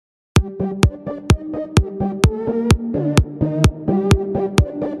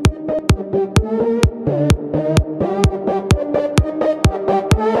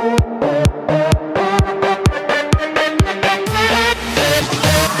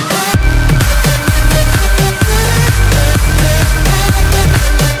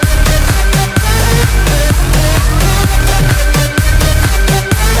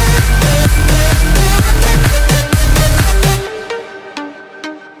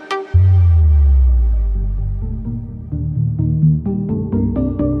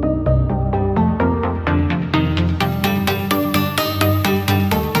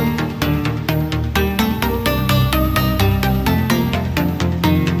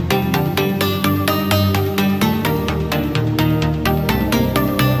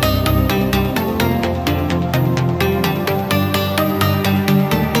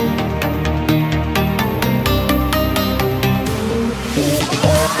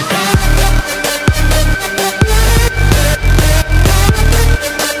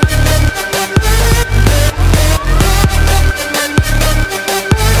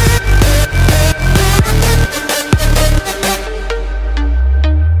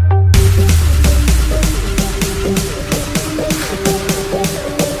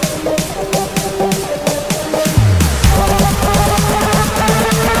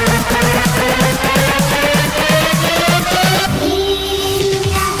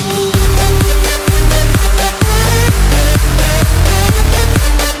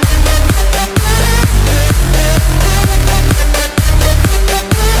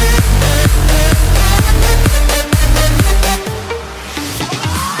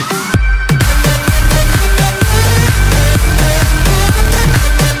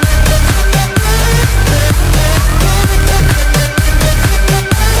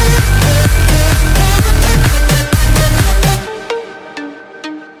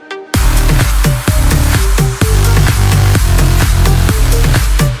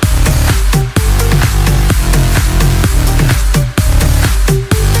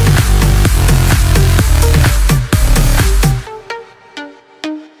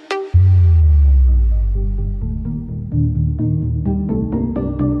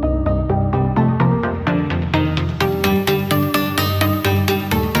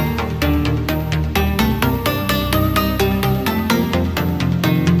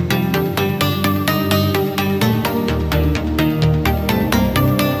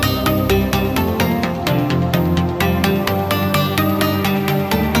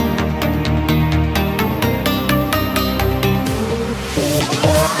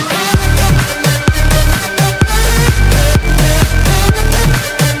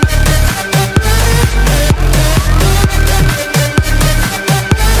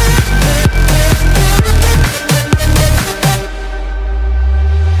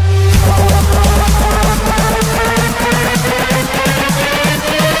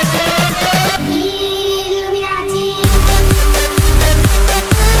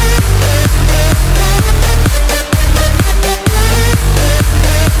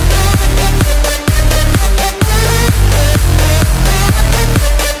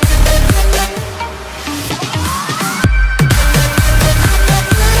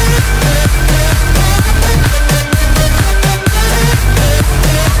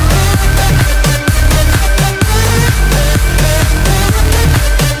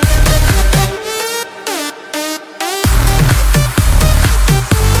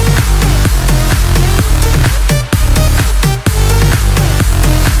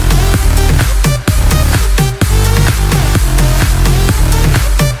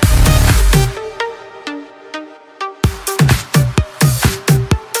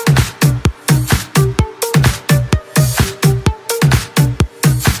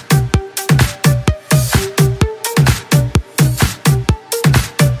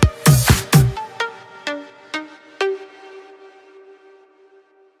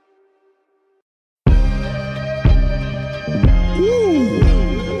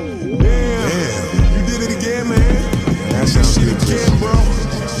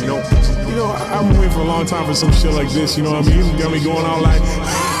I've been waiting for a long time for some shit like this, you know what I mean? You got me going out like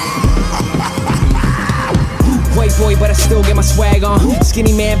White boy, but I still get my swag on.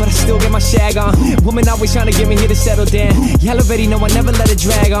 Skinny man, but I still get my shag on. Woman always trying to get me here to settle down. Y'all already know I never let it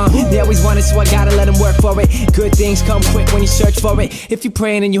drag on. They always want it, so I gotta let them work for it. Good things come quick when you search for it. If you're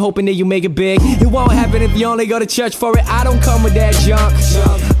praying and you're hoping that you make it big, it won't happen if you only go to church for it. I don't come with that junk,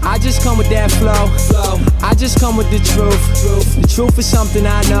 I just come with that flow. I just come with the truth. The truth is something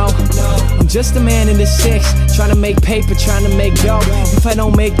I know. I'm just a man in the six, trying to make paper, trying to make dough. If I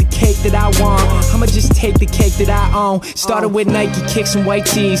don't make the cake that I want, I'ma just take the cake that I own. Started with Nike kicks and white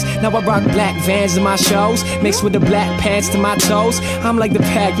tees. Now I rock black Vans to my shows, mixed with the black pants to my toes. I'm like the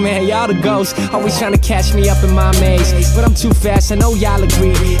Pac-Man, y'all the ghost. Always trying to catch me up in my maze, but I'm too fast, I know y'all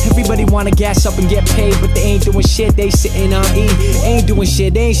agree. Everybody wanna gas up and get paid, but they ain't doing shit, they sitting on E. Ain't doing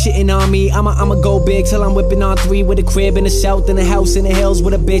shit, they ain't shitting on me. I'ma go big till I'm whipping on 3 with a crib in the south and a house in the hills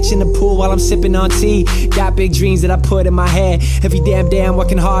with a bitch in the pool while I'm sipping on tea. Got big dreams that I put in my head. Every damn day I'm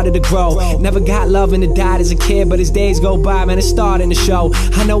working harder to grow. Never got love and it died as a kid, but as days go by, man, it's starting to show.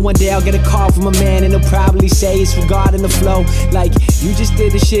 I know one day I'll get a call from a man and he'll probably say it's regarding the flow. Like, you just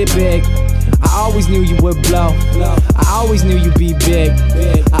did the shit big. I always knew you would blow. I always knew you'd be big.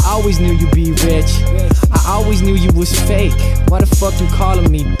 I always knew you'd be rich. I always knew you was fake. Why the fuck you calling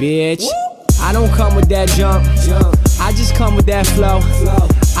me bitch? I don't come with that junk, I just come with that flow.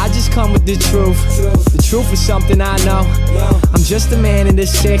 I just come with the truth. The truth is something I know. I'm just a man in the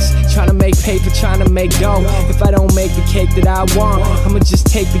six, trying to make paper, trying to make dough. If I don't make the cake that I want, I'ma just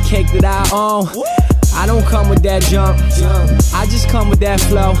take the cake that I own. I don't come with that junk, I just come with that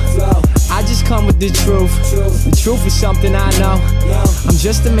flow. I just come with the truth. The truth is something I know. I'm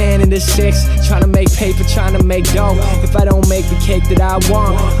just a man in the six, trying to make paper, trying to make dough. If I don't make the cake that I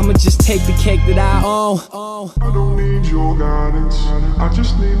want, I'ma just take the cake that I own. I don't need your guidance, I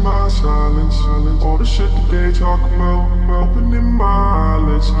just need my silence. All the shit that they talk about, opening my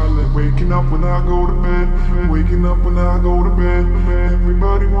eyelids. Waking up when I go to bed, waking up when I go to bed.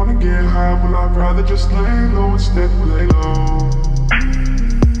 Everybody wanna get high, but I'd rather just lay low instead, lay low.